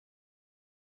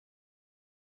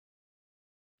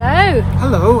Hello!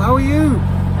 Hello, how are you?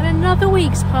 And another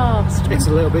week's passed. It's a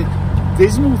little bit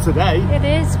dismal today. It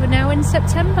is, we're now in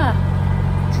September.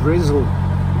 Drizzle.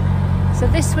 So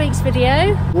this week's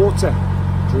video... Water.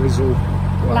 Drizzle.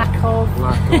 Lack of.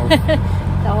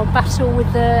 Our battle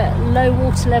with the low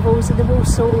water levels in the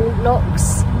Walsall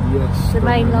locks. Yes. The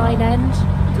main line end.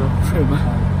 Don't remember.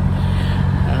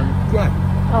 Yeah.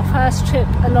 Our first trip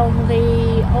along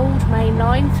the old main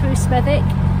line through Smethwick.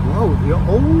 Whoa, the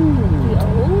old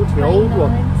main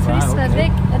one. line through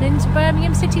Smethwick and into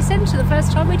Birmingham city centre the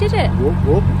first time we did it. Whoop,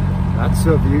 whoop. That's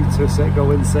a view to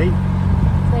go and see.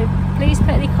 So please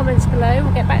put any comments below,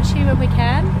 we'll get back to you when we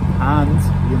can. And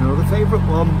you know the favourite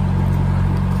one,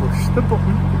 push the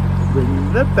button,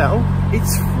 ring the bell,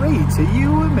 it's free to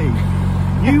you and me.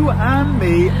 You and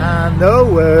me and the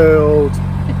world.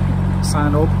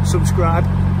 Sign up, subscribe,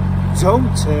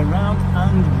 don't turn around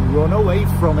and run away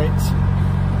from it.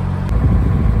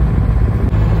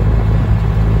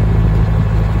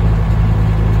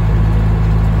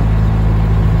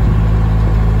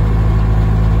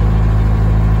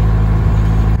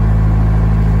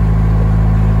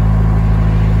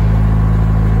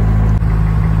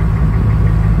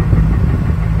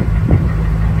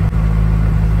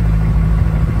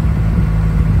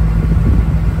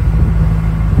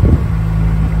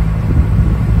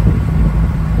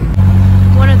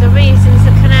 Reasons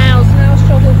the canals now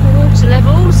struggle for water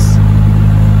levels.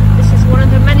 This is one of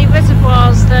the many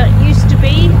reservoirs that used to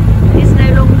be, is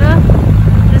no longer,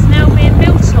 and is now being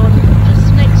built on,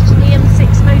 just next to the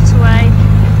M6 motorway.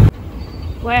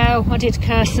 Well, I did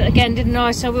curse it again, didn't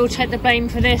I? So we'll take the blame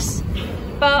for this.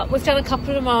 But we've done a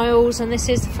couple of miles and this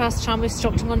is the first time we've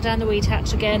stopped and gone down the weed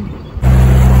hatch again.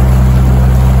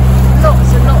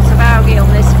 Lots and lots of algae on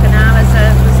this canal as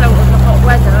a result of the hot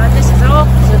weather, and this is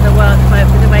after the workload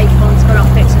with the Raycon's gone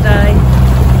off it today.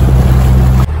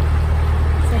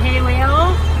 So here we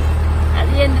are at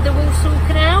the end of the Walsall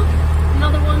Canal,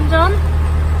 another one done.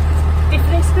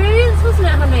 Different experience, wasn't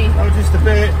it, honey? Oh, just a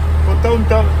bit, but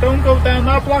don't go down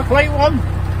that Black Lake one.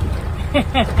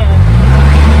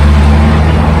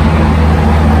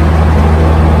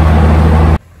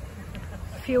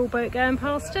 Fuel boat going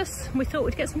past us. We thought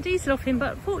we'd get some diesel off him,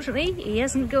 but fortunately he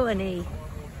hasn't got any.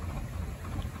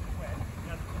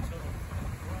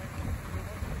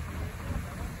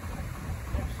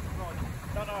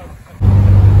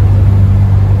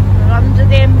 We're under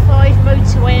the M5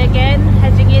 motorway again,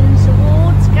 heading in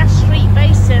towards Gas Street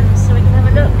Basin, so we can have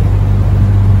a look,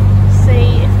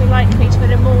 see if we're likely to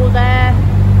hit a more there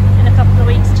in a couple of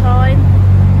weeks' time,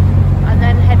 and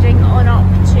then heading on up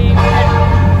to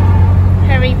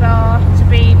Perry Bar to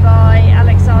be by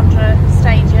Alexandra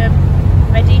Stadium,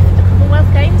 ready for the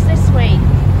Commonwealth Games this week.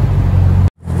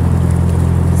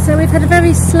 So we've had a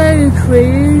very slow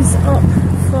cruise up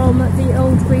from the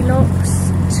Oldbury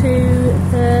Locks to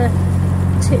the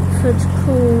Tipford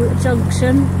Pool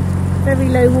Junction. Very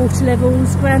low water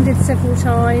levels, grounded several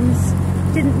times.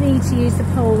 Didn't need to use the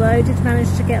pole though, did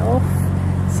manage to get off.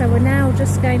 So we're now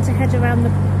just going to head around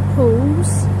the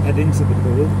pools. Head into the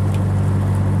pool.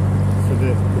 For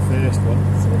the first one.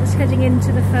 So we're just heading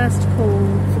into the first pool.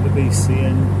 For the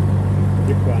BCN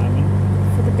requirement.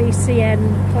 For the BCN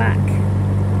plaque.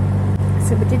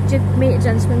 So we did meet a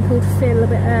gentleman called Phil a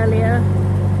bit earlier.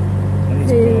 And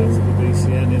he's part of the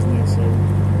BCN, isn't he? So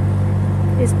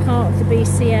is part of the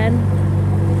BCN.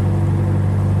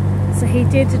 So he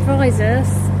did advise us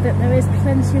that there is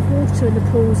plenty of water in the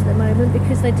pools at the moment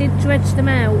because they did dredge them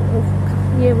out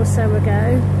a year or so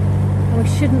ago. And we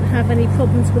shouldn't have any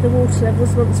problems with the water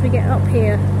levels once we get up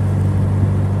here.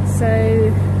 So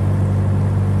it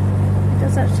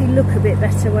does actually look a bit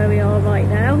better where we are right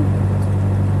now.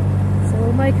 So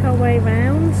we'll make our way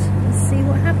round and see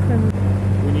what happens.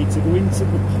 We need to go into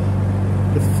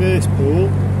the first pool,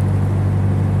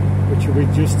 which will be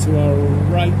just to our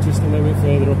right, just a little bit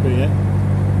further up here.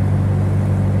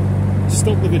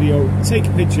 Stop the video, take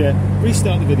a picture,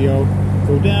 restart the video,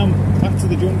 go down back to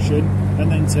the junction, and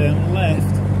then turn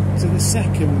left to the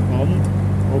second pond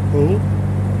or pool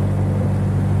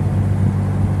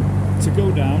to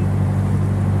go down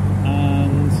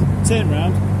and turn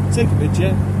around, take a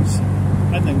picture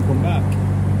and then come back.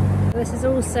 This is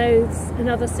also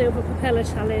another silver propeller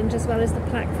challenge as well as the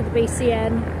plaque for the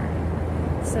BCN.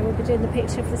 So we'll be doing the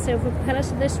picture for the silver propeller,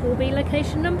 so this will be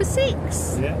location number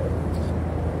 6. Yeah.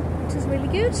 Which is really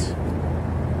good.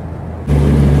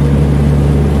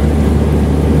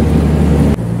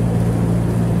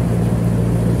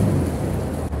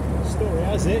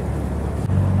 It.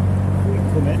 We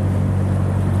come in.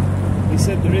 He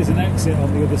said there is an exit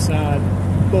on the other side,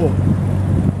 but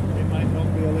it might not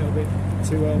be a little bit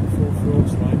too helpful for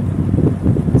us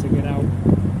like to hanging out.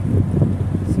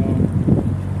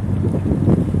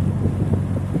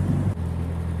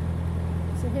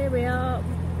 So here we are,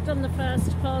 done the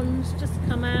first pond, just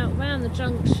come out round the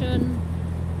junction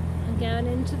and going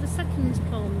into the second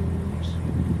pond.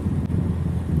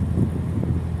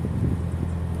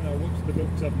 Now watch the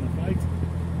ducks having a fight,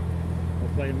 or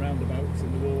playing roundabouts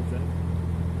in the water.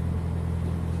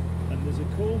 And there's a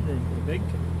cormorant, I think,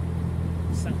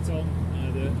 sat on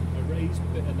either a raised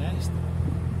bit of nest.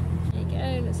 There you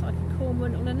go, looks like a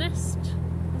cormorant on a nest,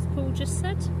 as Paul just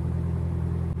said.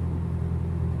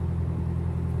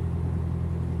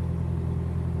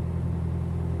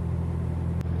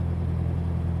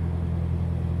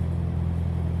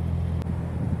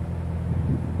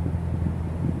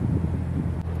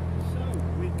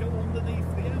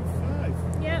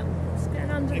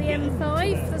 Under the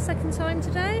M5 for the second time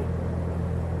today.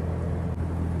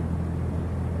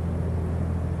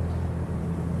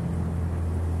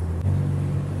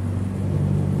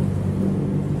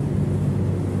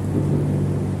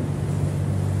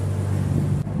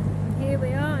 And here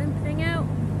we are opening out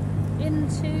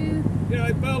into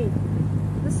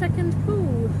the second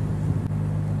pool.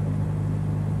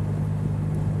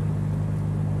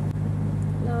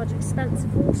 Large expanse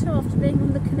of water after being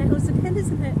on the canals again,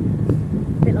 isn't it?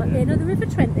 A bit like being on the River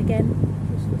Trent again.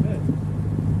 Just a bit.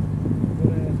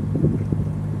 But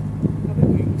I think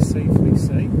we can safely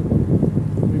say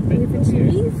we've been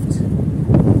achieved.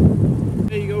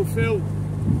 There you go, Phil.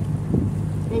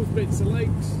 Both bits of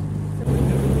lakes.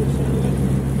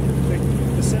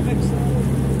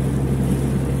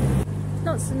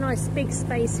 Lots of nice big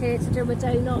space here to do a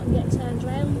donut and get turned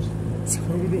round.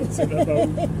 Donuts in a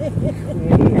boat.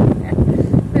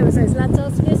 There was those lads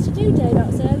asking us to do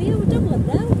donuts earlier. We've done one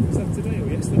now. Was that today or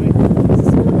yesterday? It was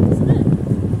this morning, wasn't it?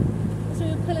 So we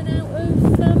were pulling out of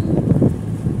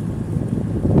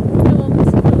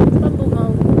what's it called?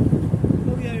 Bumblehole.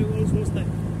 Oh yeah, it was, wasn't it?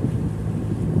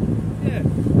 Yeah.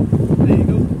 There you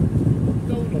go.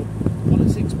 Donut on a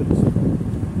sixpence.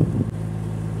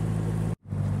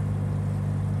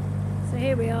 So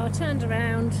here we are, turned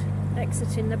around,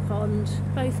 exiting the pond.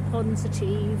 Both ponds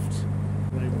achieved.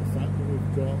 The fact that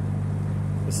we've got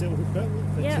the silver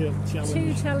challenge.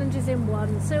 2 challenges in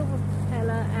one, silver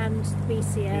propeller and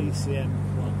BCM. BCM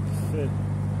for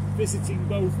visiting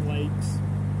both lakes.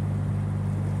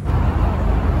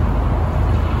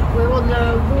 We're on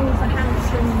the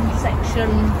Wolverhampton section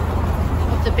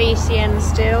of the BCM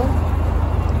still,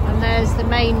 and there's the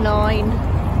main line,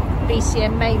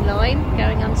 BCM main line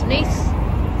going underneath.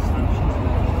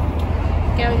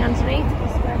 Going underneath,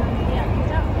 it's going under the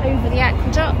aqueduct, over the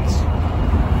aqueduct.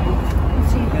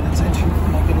 Get attention,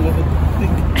 not going to live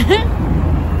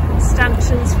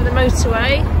Stanchions for the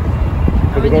motorway.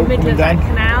 We're in the middle of that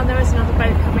canal. There is another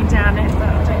boat coming down it, but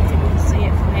I don't think we can see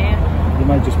it from here. You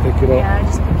might just pick it up. Yeah,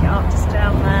 just pick it up, just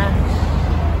down there.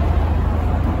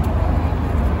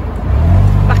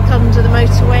 Back under the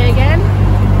motorway again.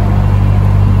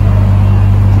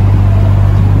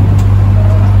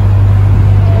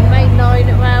 Line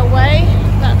at railway,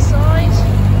 that side.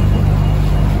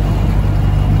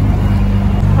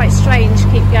 Quite strange to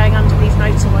keep going under these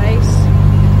motorways.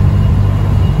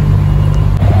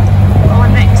 Our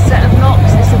next set of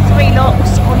locks is the 3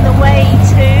 locks on the way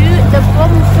to the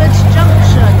Bromford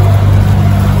Junction.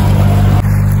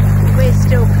 We're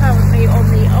still currently on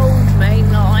the old main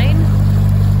line,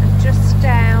 and just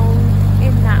down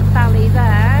in that valley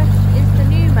there is the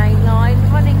new main line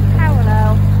running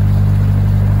parallel.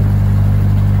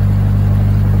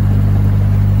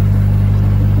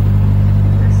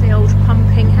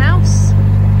 Pumping house.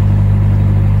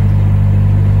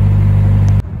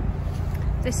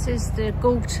 This is the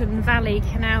Galton Valley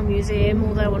Canal Museum,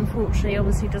 although unfortunately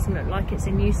obviously doesn't look like it's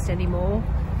in use anymore,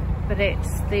 but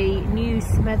it's the new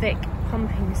Smethwick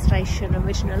pumping station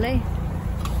originally.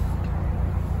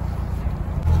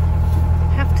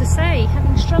 I have to say,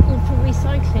 having struggled for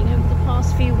recycling over the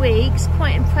past few weeks,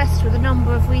 quite impressed with the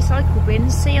number of recycle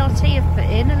bins CRT have put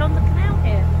in and on the canal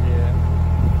here.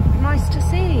 Yeah. Nice to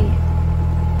see.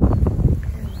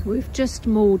 We've just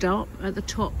moored up at the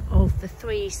top of the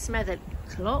 3 Smethwick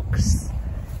locks,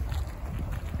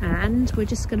 and we're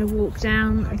just going to walk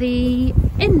down the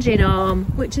engine arm,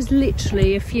 which is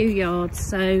literally a few yards.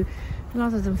 So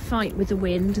rather than fight with the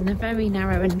wind and the very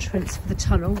narrow entrance for the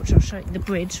tunnel, which I'll show you, the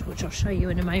bridge, which I'll show you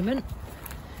in a moment,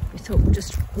 we thought we'll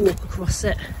just walk across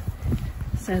it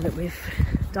so that we've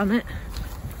done it.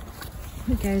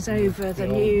 It goes over the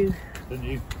new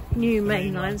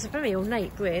main line. It's a very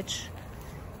ornate bridge,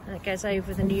 and it goes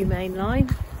over the new main line.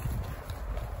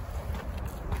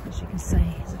 As you can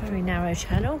see, it's a very narrow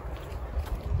channel.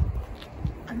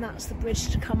 and that's the bridge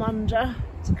to come under,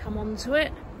 to come onto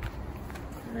it.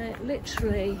 And it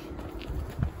literally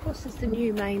crosses the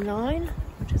new main line,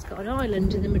 which has got an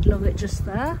island in the middle of it just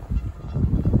there.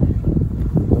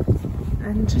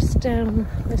 And just down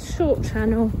a short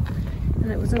channel, and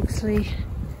it was obviously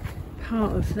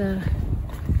part of the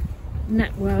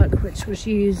network which was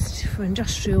used for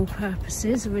industrial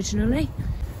purposes originally.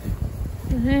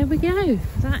 And there we go,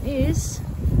 that is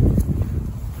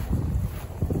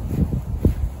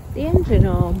the engine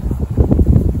arm.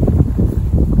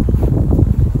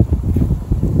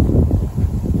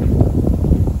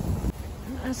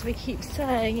 As we keep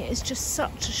saying, it's just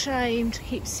such a shame to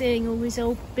keep seeing all these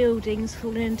old buildings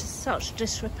falling into such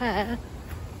disrepair.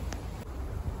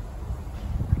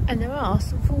 And there are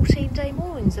some 14-day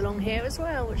moorings along here as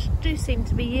well, which do seem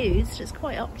to be used. It's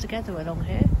quite up together along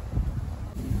here.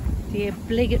 The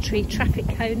obligatory traffic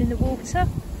cone in the water,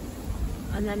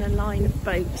 and then a line of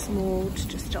boats moored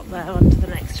just up there under the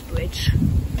next bridge,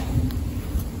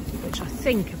 which I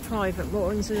think are private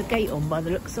moorings with a gate on by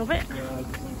the looks of it. Yeah, I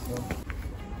think so.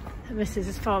 And this is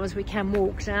as far as we can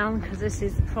walk down, because this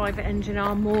is the private engine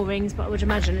arm moorings, but I would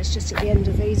imagine it's just at the end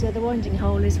of these where the winding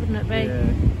hole is, wouldn't it be?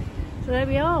 Yeah. So there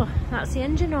we are, that's the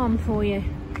engine arm for you.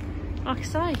 Like I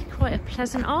say, quite a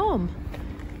pleasant arm.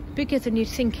 Bigger than you'd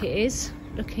think it is,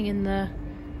 looking in the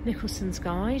Nicholson's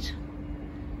guide.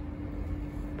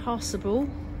 Passable,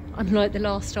 unlike the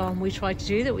last arm we tried to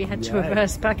do that we had to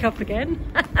reverse back up again.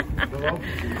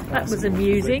 That was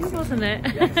amusing, wasn't it?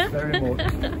 Yes, very much.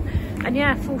 And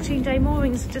yeah, 14-day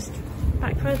moorings just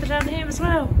back further down here as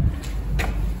well.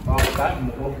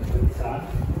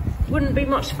 Wouldn't be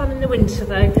much fun in the winter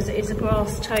though, because it is a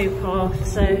grass tow path,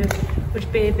 so it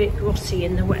would be a bit grotty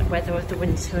in the wet weather of the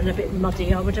winter and a bit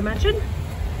muddy, I would imagine.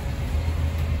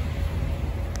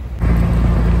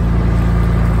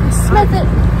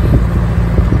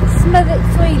 Smothered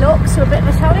 3 locks are a bit of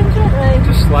a challenge, aren't they?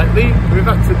 Just slightly. We've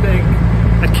had to dig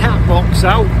a cat box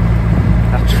out,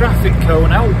 a traffic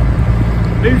cone out,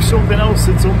 move something else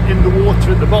that's in the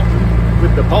water at the bottom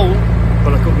with the pole,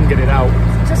 but I couldn't get it out.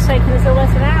 It's just taken us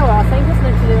almost an hour, I think, isn't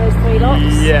it, to do those 3 locks?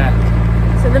 Yeah.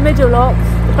 So the middle lock,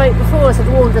 the boat before us had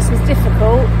warned us was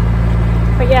difficult,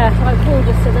 but yeah, like Paul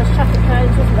just said, there's traffic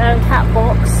cones, isn't there, and cat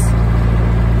box.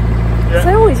 Yeah. It's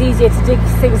always easier to dig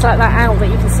things like that out that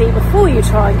you can see before you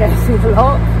try and go through the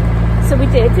lock. So we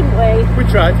did, didn't we? We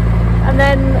tried. And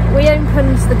then we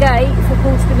opened the gate for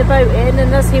Paul to bring the boat in,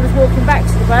 and as he was walking back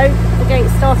to the boat, the gate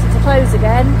started to close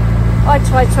again. I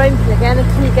tried to open again and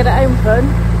couldn't get it open.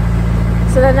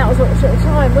 So then that was what took the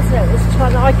time, wasn't it?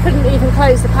 I couldn't even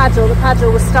close the paddle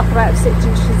was stuck about 6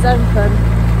 inches open.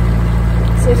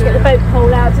 So you had to get the boat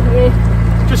pole out, didn't you?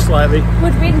 Just slightly.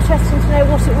 Would be interesting to know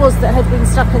what it was that had been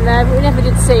stuck in there, but we never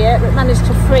did see it, but managed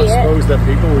to free it. I suppose the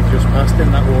people we just passed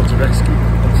in that water rescue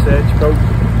and search boat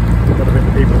would have been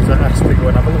the people that asked to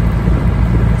go and have a look.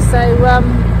 So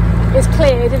it's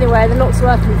cleared anyway, the lock's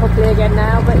working properly again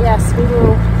now, but yes, we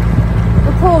will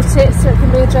report it so it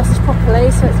can be addressed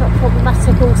properly, so it's not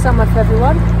problematic all summer for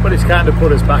everyone. But it's kind of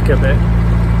put us back a bit.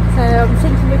 So I'm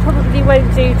thinking we probably won't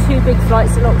do 2 big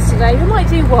flights of locks today, we might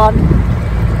do 1.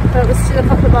 But we're still a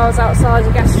couple of miles outside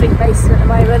of Gas Street Basin at the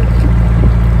moment.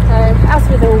 As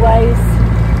with always,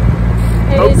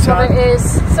 it is what it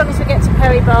is. As long as we get to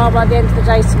Perry Bar by the end of the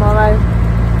day tomorrow.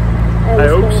 I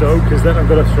hope so, because then I've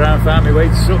got to try and find my way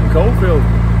to Sutton Coldfield.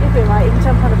 You'll be right, you can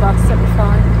jump on a bus, it'll be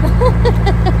fine.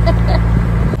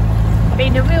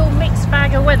 Been a real mixed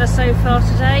bag of weather so far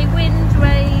today. Wind,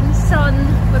 rain, sun.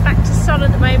 We're back to sun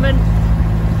at the moment.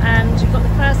 And you've got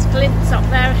the first glimpse up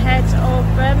there ahead of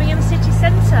Birmingham city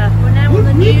centre. We're now on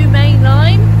the new main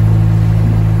line,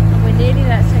 and we're nearly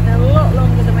there. It's taken a lot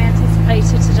longer than we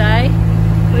anticipated today.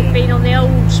 We've been on the old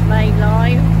main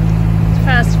line. The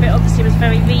first bit obviously was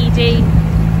very reedy,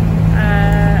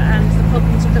 and the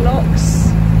problems with the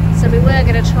locks. So we were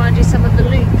going to try and do some of the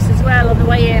loops as well on the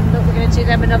way in, but we're going to do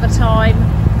them another time.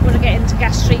 We're going to get into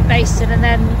Gas Street Basin, and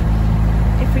then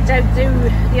if we don't do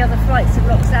the other flights of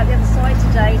locks out the other side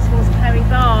today towards Perry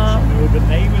Bar. I know the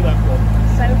name of that one.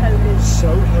 Soho Loop.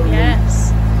 Soho Loop.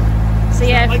 Yes. So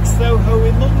yeah. Like Soho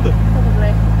in London.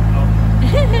 Probably. Oh.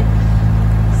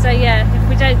 So yeah, if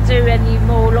we don't do any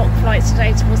more lock flights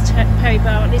today towards Perry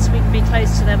Bar, at least we can be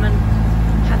close to them and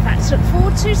have that to look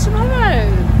forward to tomorrow.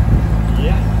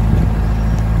 Yeah.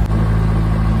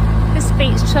 This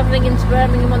beats travelling into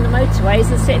Birmingham on the motorways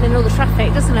and sitting in all the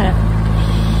traffic, doesn't it?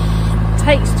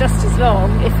 Takes just as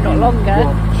long, if not longer.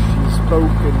 What she's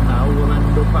spoken now, we'll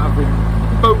end up having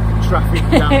boat traffic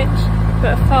jams.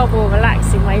 But a far more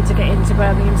relaxing way to get into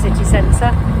Birmingham city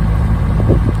centre.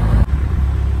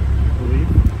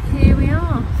 Here we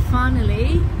are,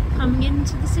 finally coming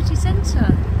into the city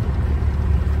centre.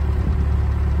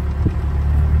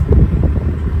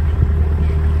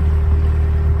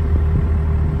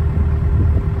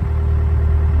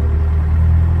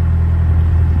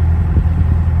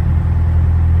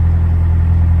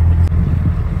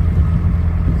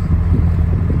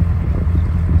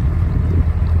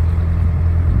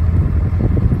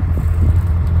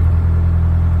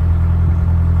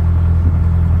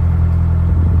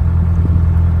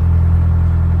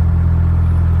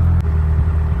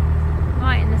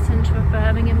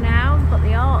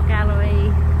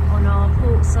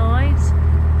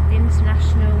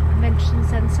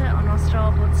 Centre on our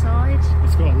starboard side.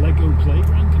 It's got a Lego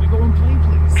playground. Can I go and play,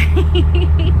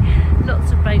 please?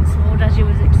 Lots of boats moored, as you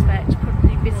would expect.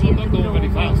 Probably busier than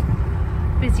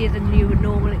normal. Busier than you would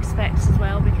normally expect as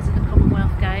well because of the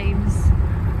Commonwealth Games.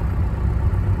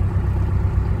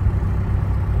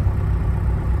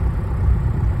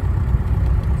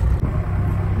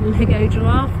 Lego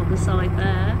giraffe on the side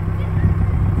there.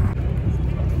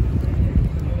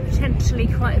 Potentially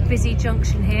quite a busy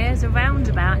junction here. There's a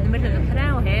roundabout in the middle of the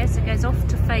canal here, so it goes off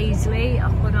to Fazeley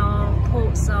up on our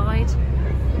port side,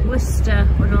 Worcester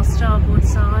on our starboard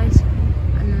side,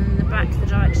 and then the back, the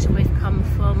direction we've come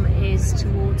from is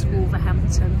towards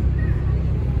Wolverhampton.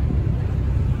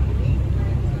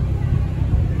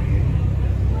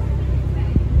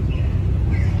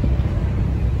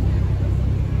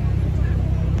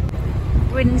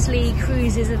 Brinsley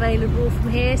cruises available from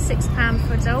here, £6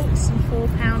 for adults and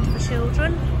 £4 for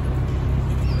children.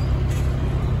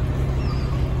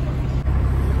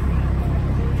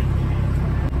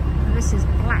 And this is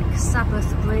Black Sabbath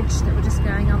Bridge that we're just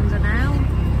going under now.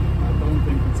 I don't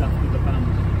think it's after the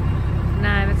band.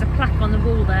 No, there's a plaque on the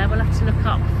wall there. We'll have to look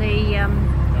up the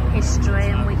history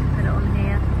and we can put it on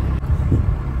here.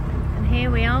 And here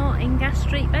we are in Gas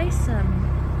Street Basin.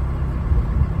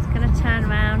 Going to turn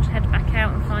around, head back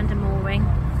out and find a mooring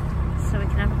so we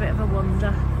can have a bit of a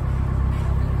wander.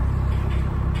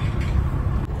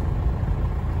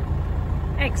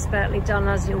 Expertly done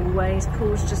as always.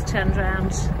 Paul's just turned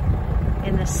around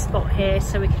in this spot here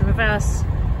so we can reverse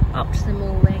up to the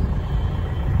mooring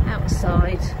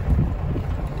outside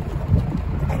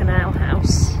the canal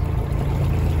house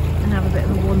and have a bit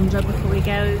of a wander before we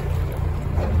go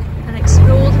and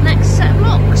explore the next set of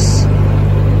locks.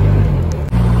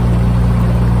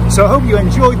 So I hope you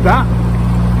enjoyed that.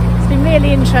 It's been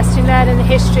really interesting learning the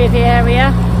history of the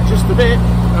area. Just a bit.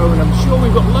 Oh, and I'm sure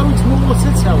we've got loads more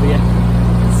to tell you.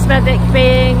 Smethwick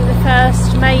being the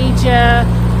first major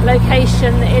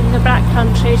location in the Black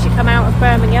Country as you come out of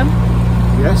Birmingham.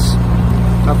 Yes,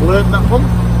 I've learned that one.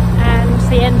 And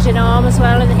the engine arm as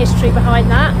well and the history behind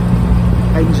that.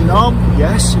 Engine arm,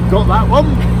 yes, you've got that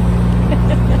one.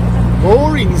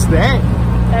 Moorings there.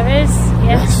 There is,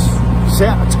 yes. See,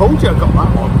 I told you I got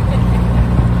that one.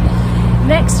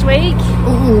 Next week.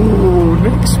 Oh,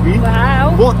 next week.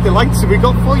 Wow. What delights have we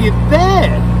got for you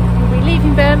there? We'll be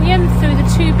leaving Birmingham through the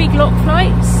two big lock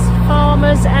flights,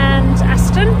 Farmers and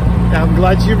Aston. I'm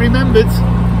glad you remembered.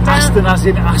 Aston as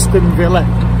in Aston Villa.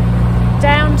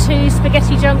 Down to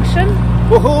Spaghetti Junction.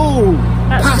 Whoa!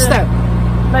 That's Pasta!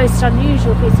 Most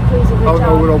unusual piece of cruising we've done.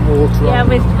 Oh no, we're on water. Yeah,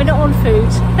 we're not on food.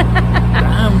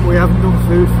 Damn, we haven't done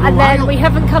food for a while. And then we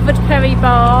haven't covered Perry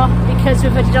Bar because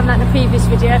we've already done that in a previous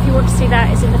video. If you want to see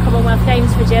that, it's in the Commonwealth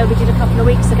Games video we did a couple of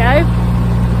weeks ago.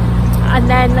 And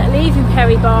then leaving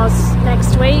Perry Bars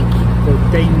next week. The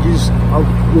dangers of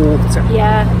water.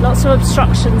 Yeah, lots of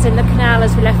obstructions in the canal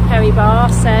as we left Perry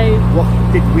Bar, so... What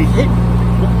did we hit?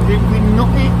 What did we not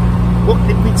hit? What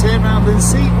did we turn around and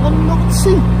see or not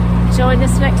see? Join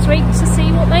us next week to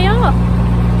see what they are.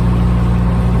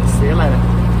 See you later.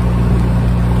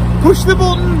 Push the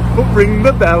button, but ring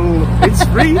the bell. It's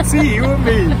free to you and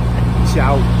me.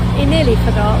 Ciao. He nearly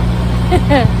forgot.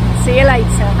 See you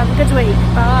later. Have a good week.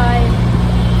 Bye.